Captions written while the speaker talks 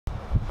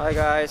Hi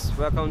guys,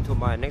 welcome to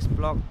my next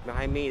vlog.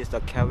 Behind me is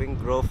the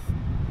Kelvingrove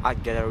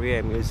Art Gallery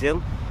and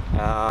Museum.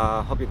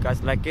 Hope you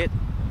guys like it,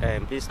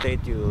 and please stay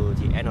to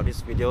the end of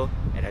this video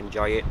and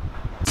enjoy it.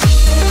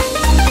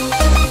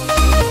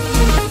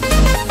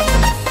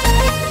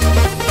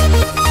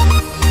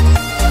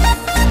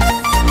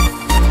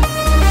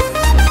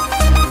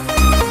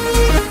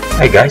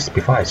 Hi guys,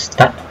 before I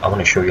start, I want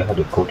to show you how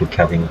to go to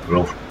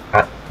Kelvingrove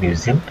Art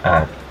Museum.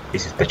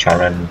 This is the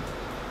Charan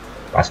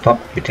bus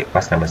stop. You take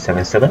bus number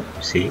 77.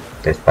 You see,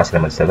 there's bus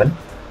number 7.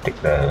 Take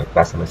the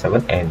bus number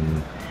 7, and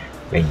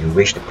when you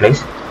reach the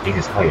place, this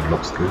is how it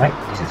looks like.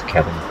 This is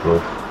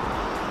Kelvingrove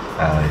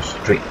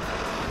Street,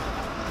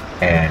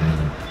 and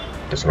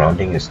the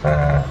surrounding is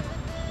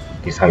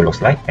this is how it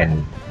looks like.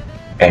 And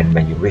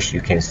when you reach,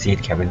 you can see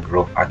the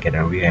Kelvingrove Art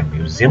Gallery and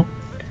Museum.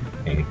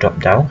 And you drop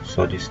down,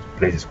 so this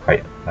place is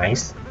quite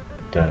nice.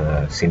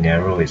 The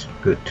scenario is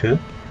good too,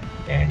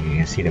 and you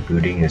can see the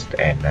building is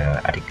and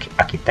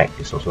architect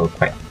is also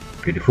quite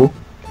beautiful.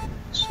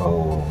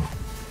 So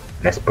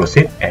let's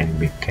proceed, and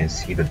we can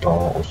see the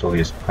door also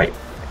is quite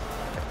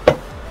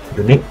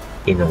unique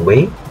in a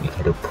way. You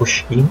have to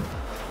push in.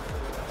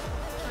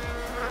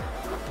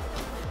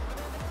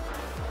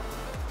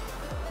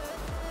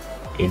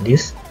 In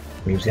this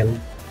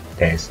museum,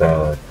 there's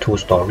a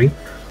two-story.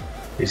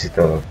 This is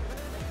the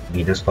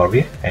middle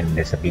story, and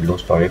there's a below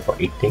story for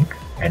eating,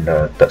 and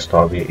the third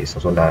story is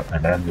also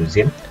another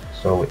museum.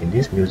 So in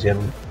this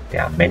museum,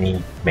 there are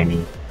many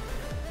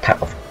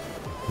type of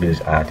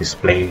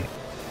display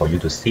for you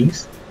to see.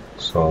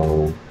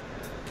 So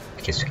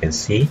as you can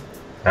see,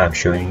 I'm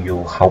showing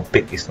you how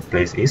big the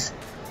place is.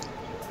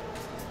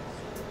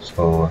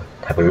 So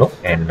have a look,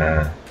 and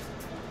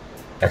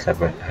let's have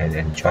and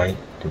enjoy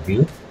the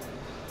view.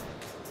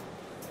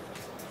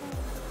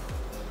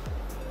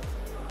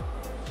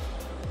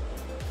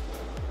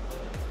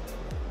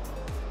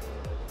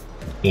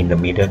 In the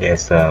middle,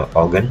 there's an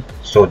organ,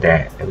 so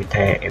that every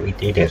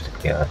day there's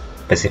a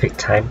specific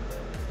time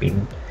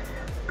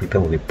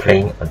people will be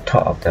playing on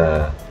top of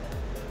the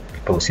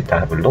people will sit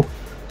down and have a look.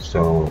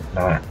 So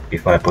now,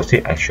 before I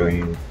proceed, I show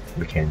you.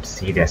 We can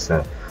see there's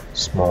a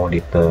small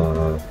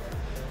little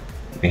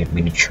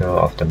miniature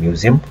of the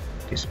museum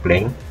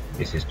displaying.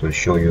 This is to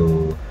show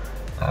you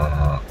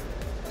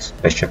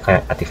special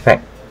kind of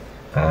artifact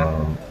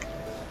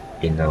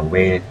in a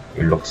way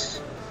it looks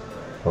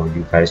for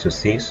you guys to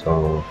see.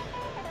 So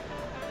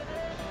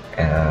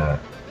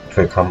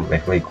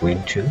before you go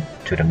into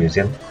the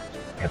museum,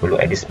 have a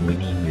look at this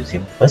mini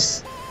museum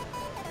first.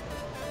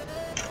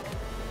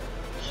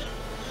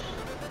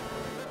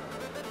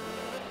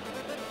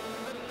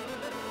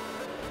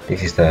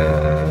 This is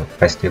the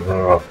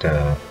festival of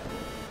the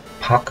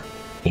park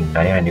in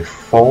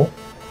 1994,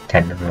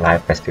 Tandem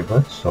Live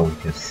Festival. So you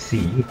can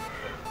see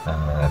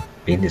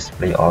being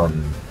displayed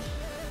on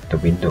the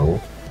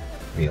window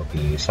will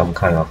be some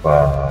kind of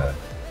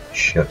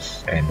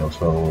shirts, and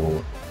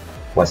also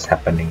what's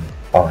happening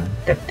on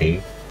that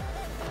day,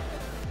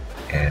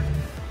 and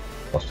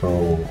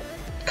also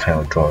kind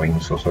of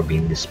drawings also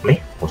being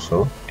displayed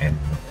also. And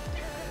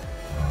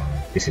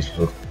this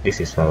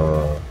is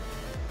a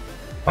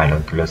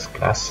binoculars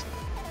glass,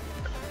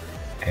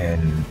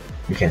 and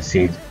you can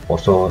see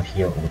also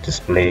here we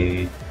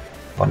display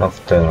one of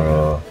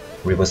the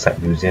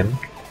Riverside Museum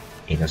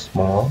in a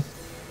small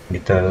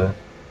little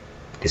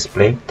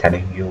display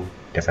telling you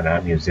there's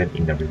another museum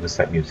in the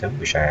Riverside Museum,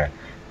 which I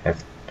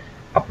have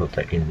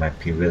uploaded in my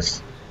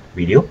previous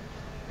video.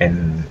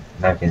 And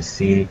now you can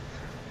see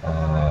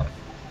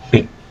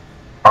big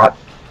art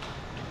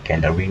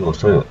gallery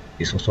also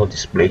is also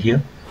displayed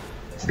here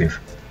with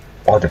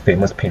all the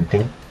famous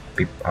painting,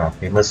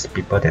 famous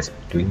people that's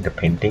doing the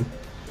painting.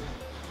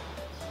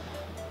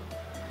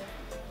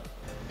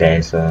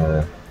 There's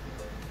a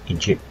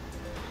Egypt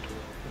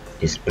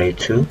display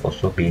too,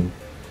 also being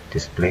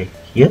displayed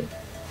here,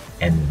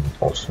 and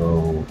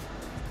also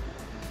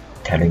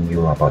telling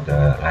you about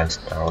the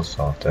lifestyles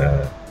of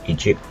the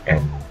Egypt,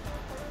 and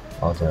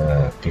all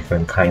the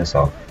different kinds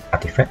of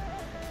artifact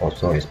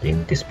also is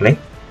being displayed.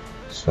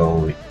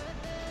 So you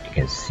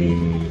can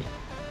see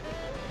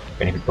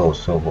many people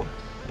also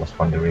was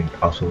wondering,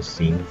 also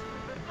seeing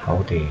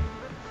how the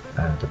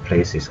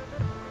place is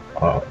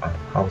all,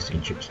 how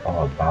Egypt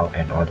all about,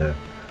 and all the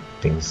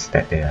things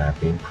that they are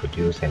being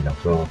produced, and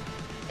also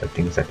the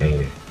things that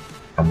they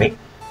are made.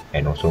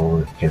 And also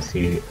you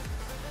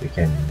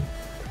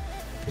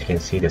can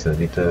see there's a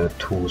little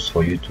tools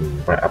for you to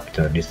write up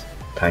this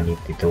tiny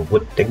little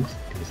wood things.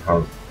 This is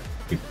how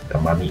the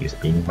mummy is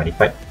being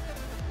modified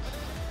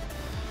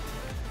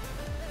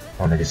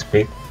on the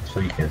display. So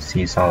you can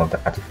see some of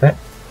the artifact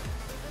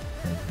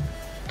and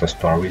the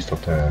stories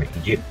of the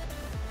Egypt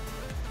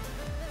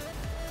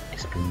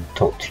is being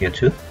told here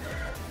too.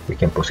 We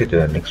can proceed to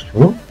the next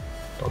room.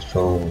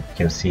 Also you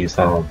can see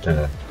some of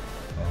the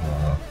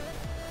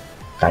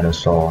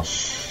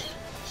dinosaurs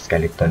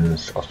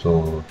skeletons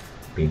also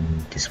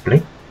being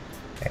displayed,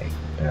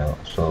 and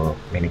also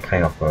many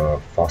kind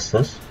of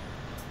fossils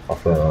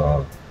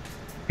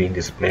being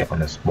displayed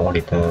on a small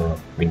little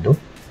window.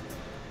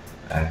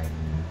 And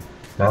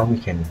Now we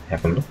can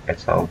have a look at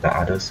some of the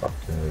others of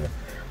the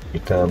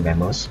little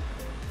mammals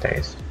that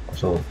is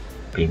also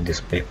being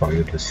displayed for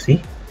you to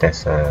see.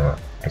 There's a,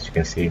 as you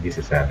can see, this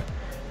is a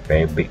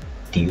very big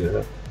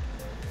deer.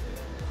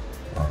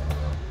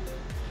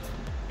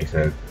 It's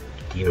a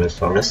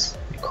Deerosaurus,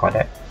 we call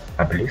that,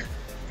 I believe,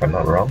 if I'm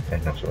not wrong,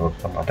 and also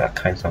some other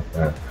kinds of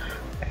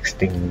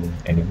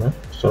extinct animal.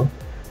 So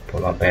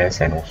polar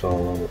bears, and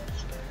also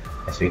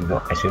as you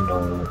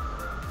know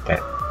that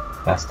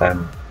last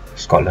time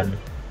Scotland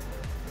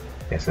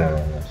there's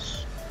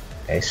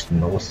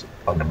snow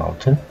on the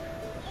mountain,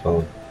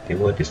 so they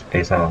will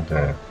display some of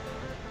the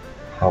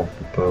how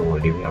people were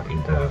living up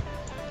in the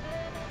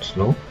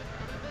snow.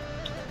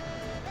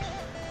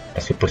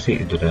 As you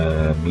proceed into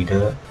the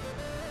middle,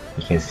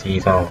 you can see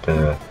some of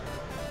the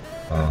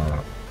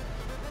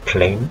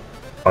plane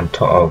on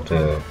top of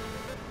the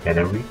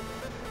gallery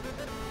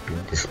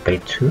being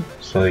displayed too.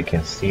 So you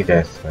can see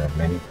there's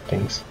many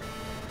things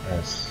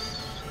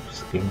as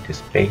being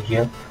displayed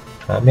here.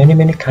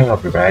 Many kind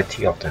of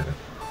variety of the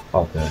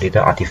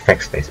little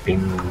artifacts that's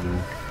being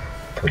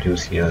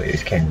produced here.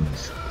 It can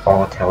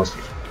all tells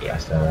it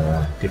as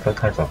different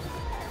kinds of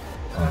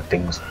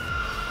things.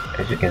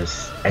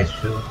 As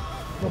you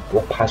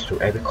walk past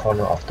to every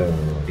corner of the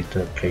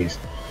little place,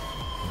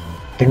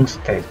 things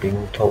that is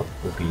being told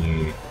will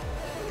be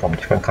from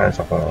different kinds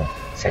of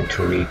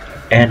century,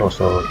 and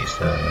also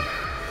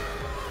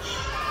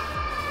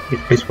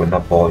this will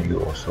not bore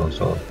you also.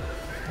 So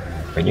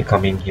when you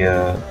come in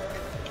here,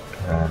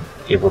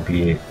 it will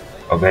be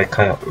a very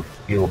kind of,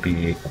 it will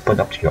be opened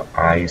up to your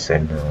eyes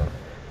and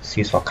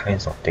see all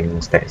kinds of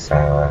things that is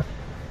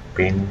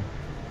being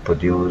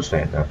produced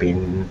and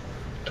being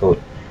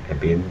told, and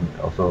being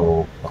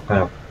also what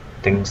kind of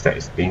things that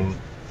is being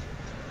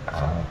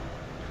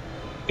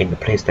in the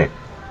place that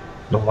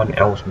no one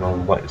else knows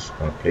what is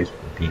the place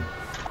will be.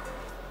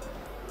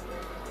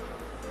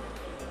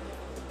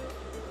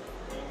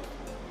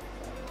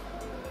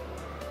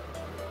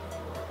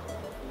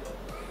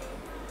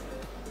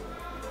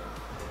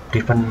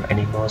 Different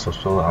animals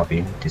also are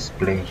being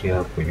displayed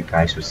here for you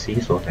guys to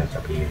see, so there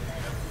will be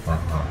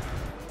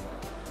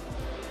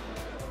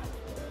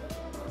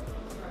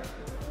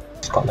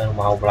Scotland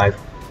wildlife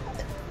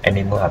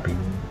animal are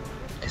being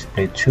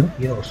displayed too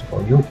here also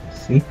for you to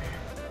see.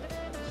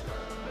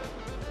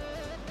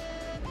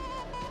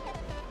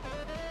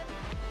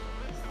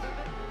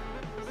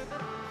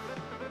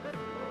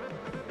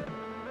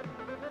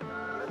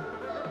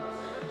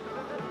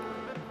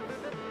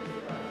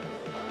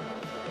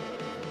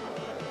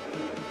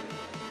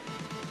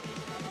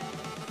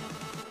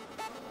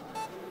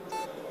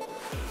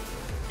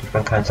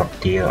 Different kinds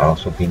of deer are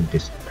also being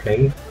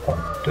displayed on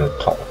the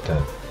top of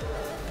the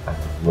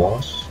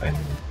walls and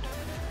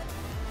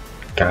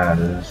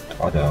gardens.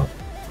 All the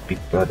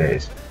people that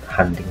is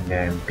hunting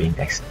them being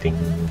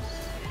extinct,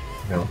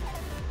 you know.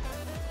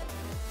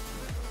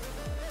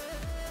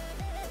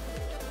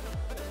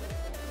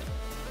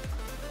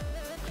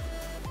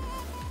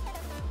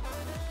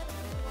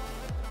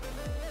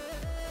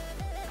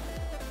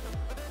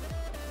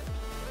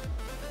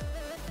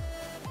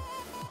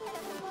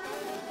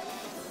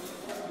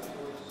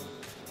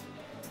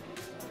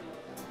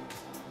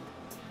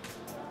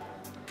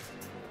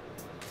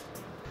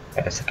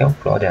 At the second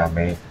floor, there are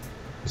many. You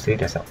see,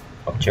 there's an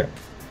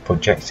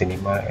project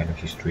cinema and a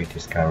history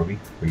discovery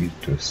for you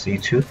to see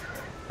too.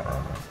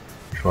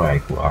 Before I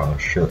go, I will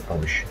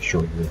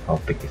show you how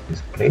big is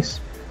this place.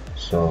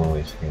 So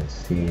as you can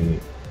see,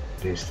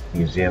 this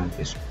museum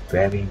is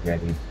very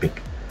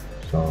big.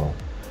 So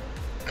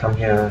come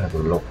here, have a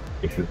look.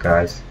 If you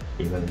guys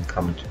even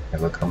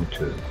ever come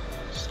to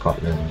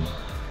Scotland,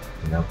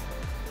 you know.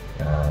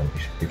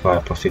 Before I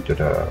proceed to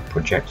the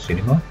project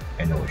cinema,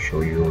 and I will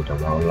show you the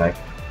wildlife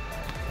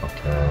of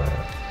the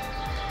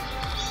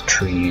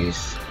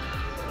trees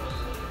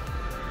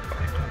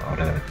and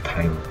other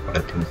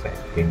things that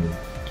have been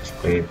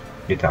displayed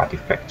with the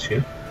artifacts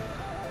here.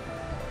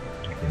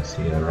 You can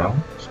see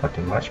around, it's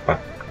nothing much,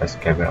 but let's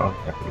carry on,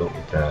 have a look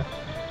at the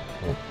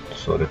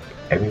so that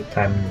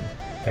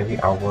every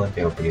hour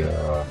there will be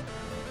a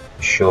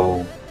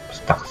show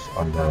starts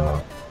on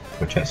the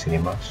project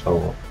cinema.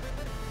 So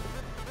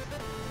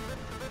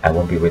I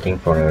won't be waiting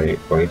for you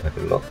to have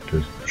a look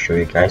to show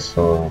you guys.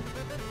 So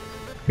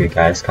if you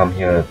guys come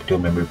here, do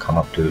remember to come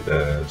up to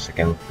the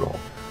second floor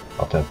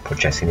of the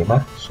project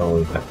cinema, so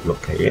you have a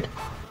look at it.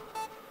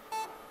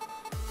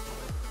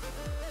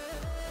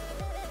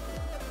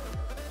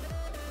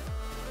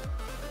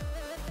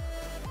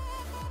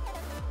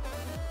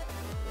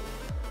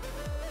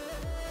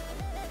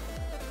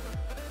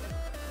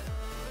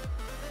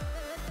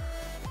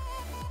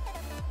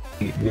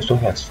 We also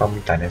have some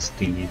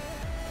dynasty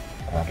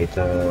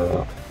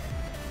little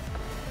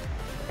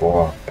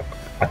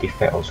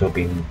artifact also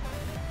being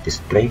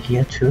displayed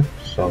here too.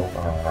 So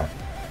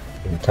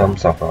in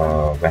terms of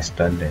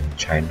Western and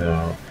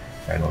China,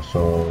 and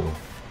also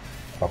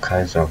all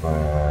kinds of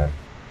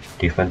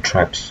different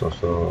tribes,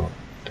 also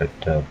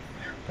the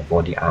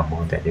body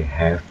armor that they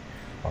have,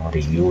 or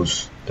they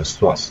use the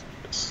sword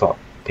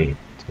they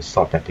the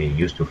sword that they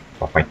use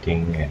for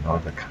fighting, and all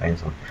the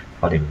kinds of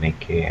how they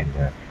make it, and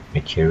the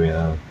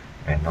material,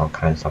 and all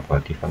kinds of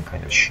different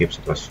kind of shapes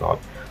of the sword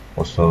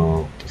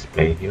also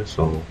displayed here.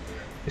 So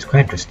it's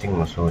quite interesting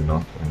also, you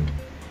know.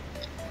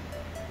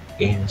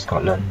 In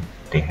Scotland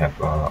they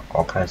have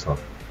all kinds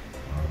of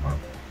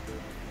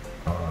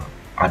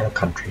other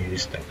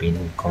countries that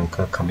been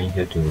conquered coming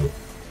here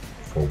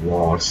for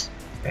wars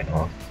and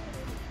all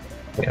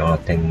the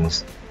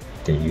things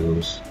they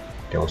use.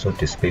 They also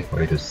display for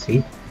you to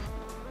see.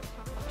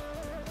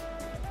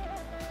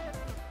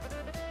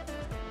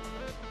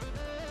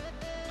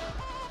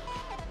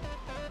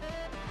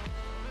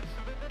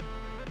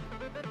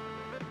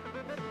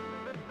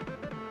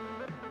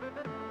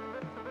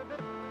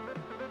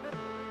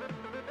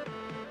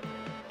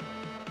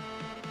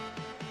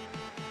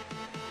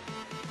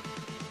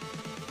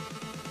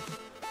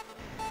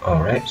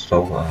 Alright,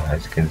 so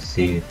as you can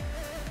see,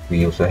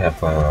 we also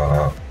have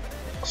a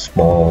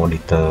small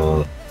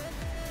little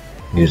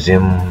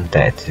museum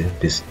that is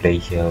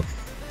displayed here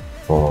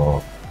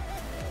for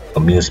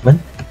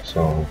amusement.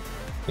 So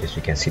yes,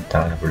 you can sit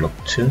down and have a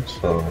look too.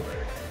 So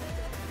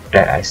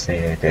that I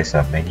say there's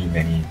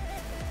many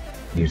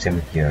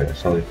museums here.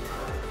 So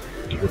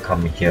if you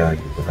come here,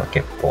 you will not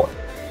get bored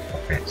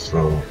of it.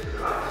 So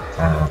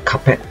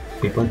carpet,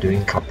 people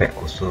doing carpet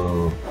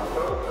also.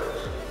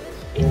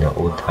 In the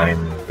old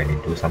time, when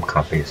they do some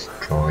carpets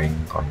drawing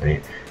on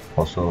it,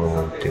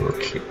 also they will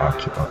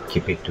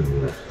keep it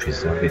to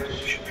preserve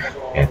it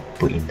and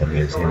put in the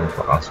museum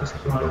for us to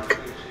have a look.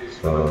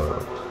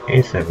 So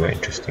it's a very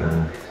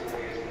interesting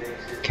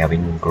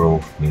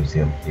Kelvingrove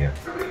museum here,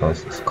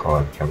 because it's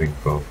called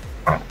Kelvingrove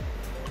Art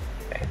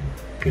and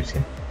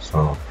Museum.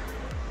 So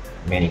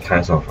many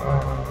kinds of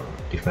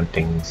different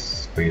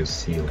things for you to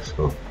see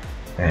also,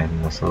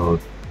 and also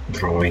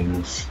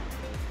drawings.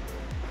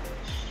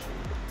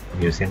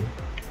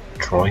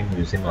 Drawing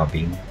museum are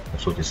being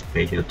also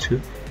displayed here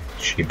too.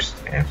 Ships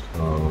and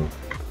so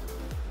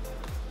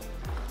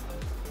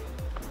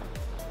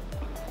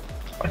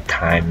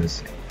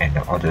times and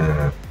all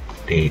the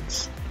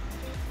dates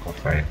of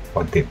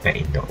what they back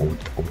in the old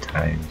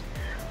times,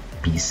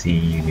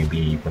 BC, maybe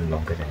even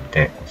longer than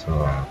that,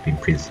 also been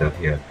preserved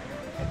here,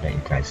 and then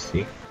you guys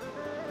see.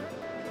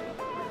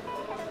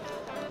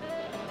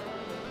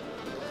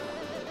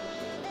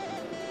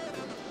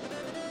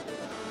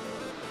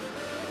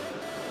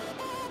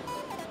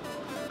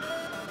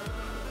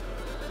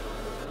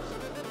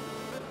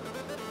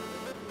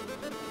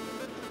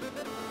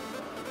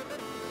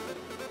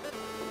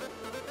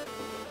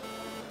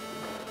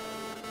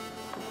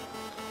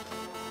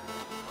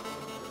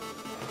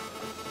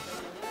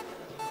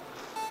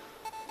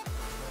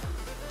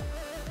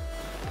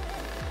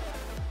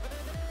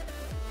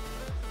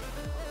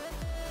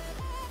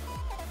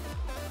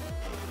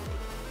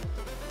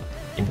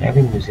 In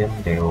every museum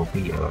there will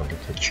be a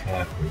little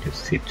chair for you to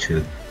sit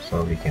to,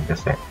 so we can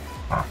just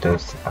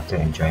after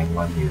enjoying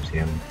one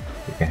museum,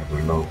 you can have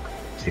a look,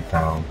 sit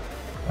down.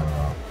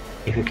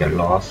 If you get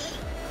lost,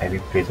 every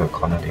place or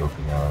corner there will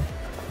be a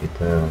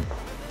little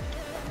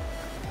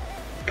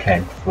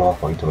plan floor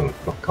for you to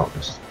look out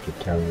to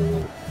tell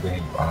you where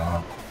you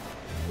are,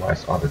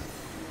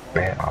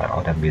 where are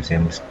all the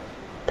museums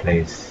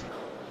placed.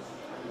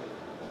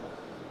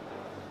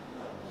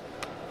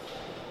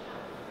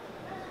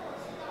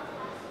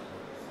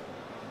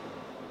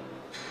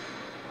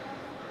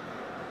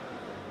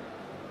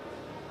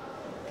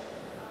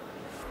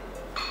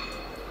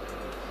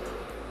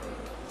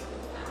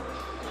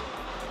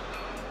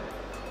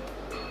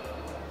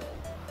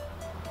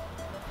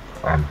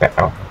 I'm back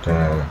out of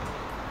the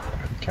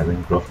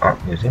Kelvingrove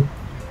Art Museum.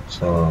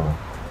 So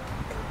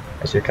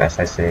as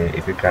I say,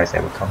 if you guys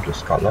ever come to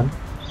Scotland,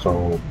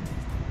 so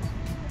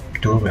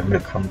do remember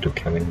to come to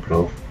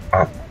Kelvingrove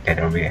Art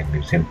Gallery and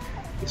Museum.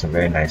 It's a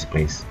very nice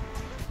place.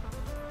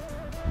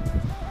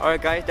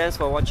 Alright guys, thanks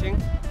for watching.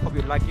 Hope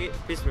you like it.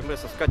 Please remember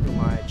to subscribe to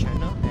my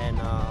channel and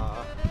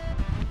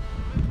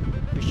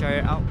share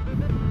it out.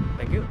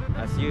 Thank you.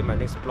 I'll see you in my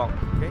next vlog.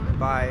 Okay,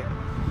 bye.